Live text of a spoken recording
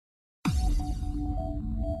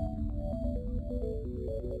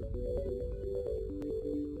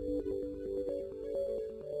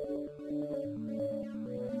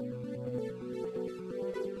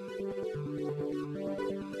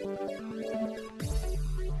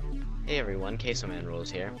Hey everyone, Quesoman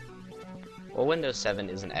Rules here. While Windows 7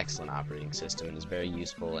 is an excellent operating system and is very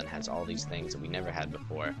useful and has all these things that we never had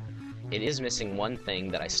before, it is missing one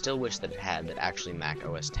thing that I still wish that it had that actually Mac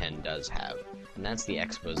OS X does have, and that's the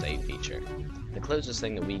Exposé feature. The closest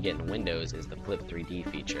thing that we get in Windows is the Flip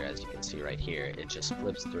 3D feature, as you can see right here. It just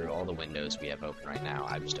flips through all the windows we have open right now.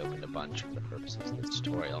 I've just opened a bunch for the purposes of this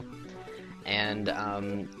tutorial. And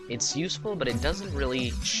it's useful, but it doesn't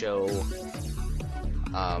really show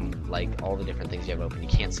like all the different things you have open. You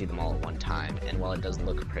can't see them all at one time, and while it does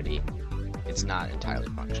look pretty, it's not entirely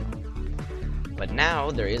functional. But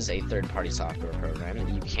now there is a third-party software program that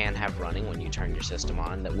you can have running when you turn your system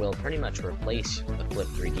on that will pretty much replace the Flip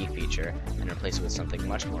 3D feature and replace it with something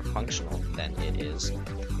much more functional than it is.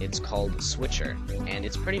 It's called Switcher, and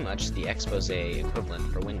it's pretty much the Exposé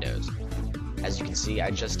equivalent for Windows. As you can see,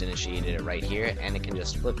 I just initiated it right here, and it can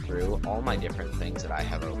just flip through all my different things that I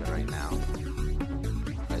have open right now.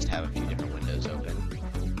 I just have a few different windows open.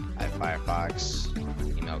 I have Firefox,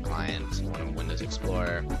 email client, one of Windows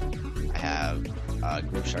Explorer. I have a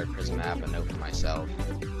GroupShark Prism app, a note for myself,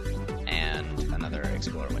 and another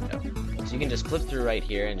Explorer window. So you can just flip through right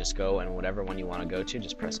here and just go, and whatever one you want to go to,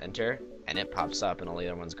 just press enter, and it pops up, and all the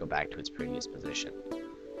other ones go back to its previous position.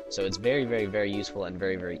 So it's very, very, very useful and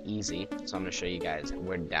very, very easy. So I'm going to show you guys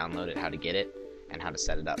where to download it, how to get it, and how to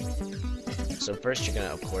set it up. So first you're going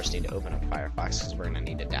to, of course, need to open up Firefox because we're going to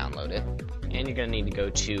need to download it. And you're going to need to go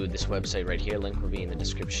to this website right here. Link will be in the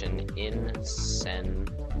description,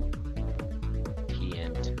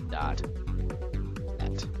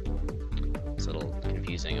 incentient.net. It's a little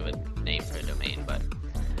confusing of a name for a domain, but...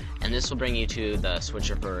 And this will bring you to the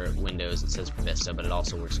switcher for Windows. It says for Vista, but it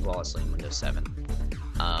also works flawlessly in Windows 7.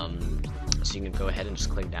 So you can go ahead and just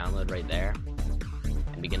click download right there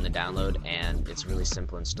and begin the download, and it's really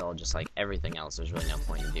simple install just like everything else. There's really no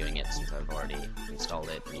point in doing it since I've already installed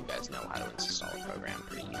it and you guys know how to install a program.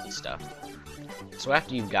 Pretty easy stuff. So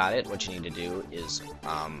after you've got it, what you need to do is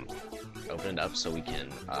open it up so we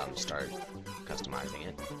can start customizing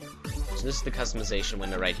it. So this is the customization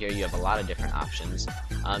window right here. You have a lot of different options.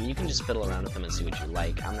 You can just fiddle around with them and see what you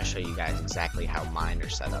like. I'm going to show you guys exactly how mine are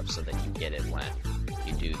set up so that you get it when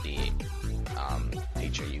you do the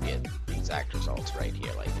feature. You get the exact results right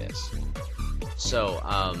here like this. So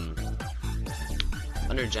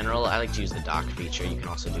under general, I like to use the dock feature. You can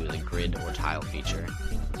also do the grid or tile feature.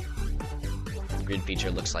 The grid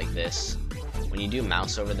feature looks like this. When you do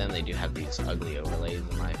mouse over them, they do have these ugly overlays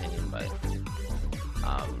in my opinion, but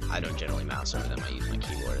I don't generally mouse over them. I use my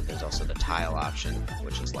keyboard. There's also the tile option,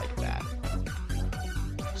 which is like that.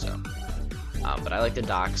 So, but I like the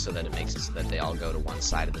dock so that it makes it so that they all go to one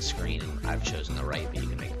side of the screen, and I've chosen the right, but you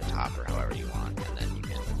can make the top or however you want, and then you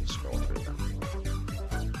can scroll through them.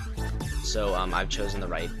 So I've chosen the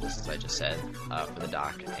right, just as I just said, for the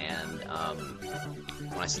dock, and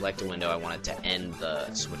when I select a window, I want it to end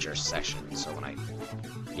the switcher session, so when I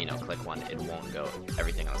click one, it won't go,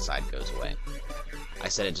 everything on the side goes away. I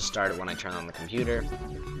set it to start when I turn on the computer,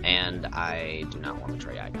 and I do not want the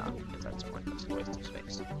tray icon, because that's pointless, a waste of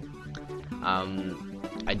space.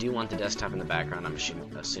 I do want the desktop in the background. I'm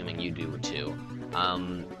assuming you do too.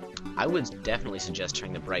 I would definitely suggest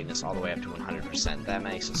turning the brightness all the way up to 100%. That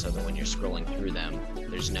makes it so that when you're scrolling through them,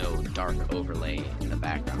 there's no dark overlay in the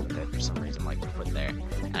background that for some reason like to put there.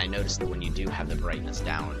 And I noticed that when you do have the brightness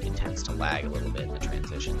down, it tends to lag a little bit in the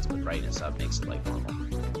transitions, but brightness up makes it like normal.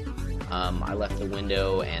 I left the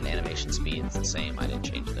window and animation speeds the same. I didn't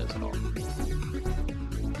change those at all.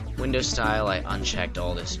 Window style, I unchecked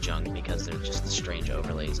all this junk because they're just the strange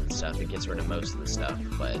overlays and stuff. It gets rid of most of the stuff,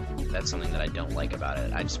 but that's something that I don't like about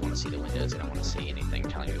it. I just want to see the windows. I don't want to see anything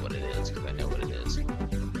telling me what it is because I know what it is.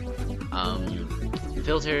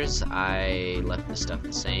 Filters, I left the stuff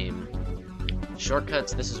the same.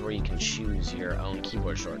 Shortcuts, this is where you can choose your own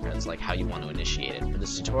keyboard shortcuts, like how you want to initiate it. For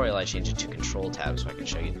this tutorial, I changed it to Control Tab so I can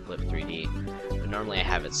show you the Flip 3D. But normally I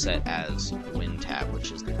have it set as Win Tab,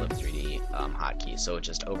 which is the Flip 3D hotkey, so it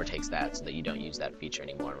just overtakes that so that you don't use that feature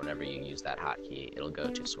anymore. Whenever you use that hotkey, it'll go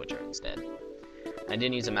to Switcher instead. I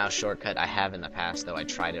didn't use a mouse shortcut. I have in the past, though. I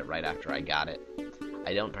tried it right after I got it.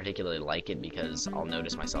 I don't particularly like it because I'll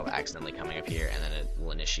notice myself accidentally coming up here and then it will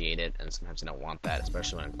initiate it, and sometimes I don't want that,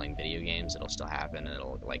 especially when I'm playing video games. It'll still happen and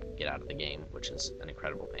it'll like get out of the game, which is an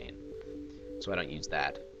incredible pain. So I don't use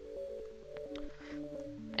that.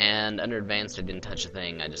 And under advanced, I didn't touch a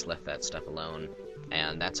thing. I just left that stuff alone,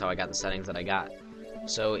 and that's how I got the settings that I got.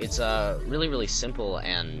 So it's a really, really simple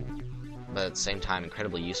but at the same time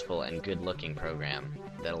incredibly useful and good looking program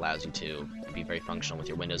that allows you to be very functional with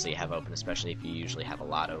your windows that you have open, especially if you usually have a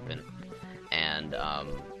lot open. And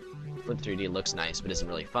Flip 3D looks nice but isn't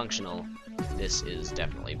really functional. This is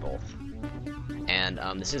definitely both. And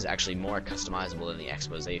this is actually more customizable than the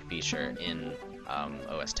Exposé feature in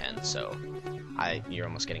OS X, so you're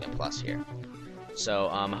almost getting a plus here. So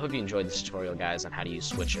I hope you enjoyed this tutorial, guys, on how to use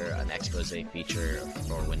Switcher, an Exposé feature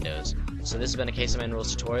for Windows. So this has been a Case of Main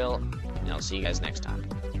Rules tutorial, and I'll see you guys next time.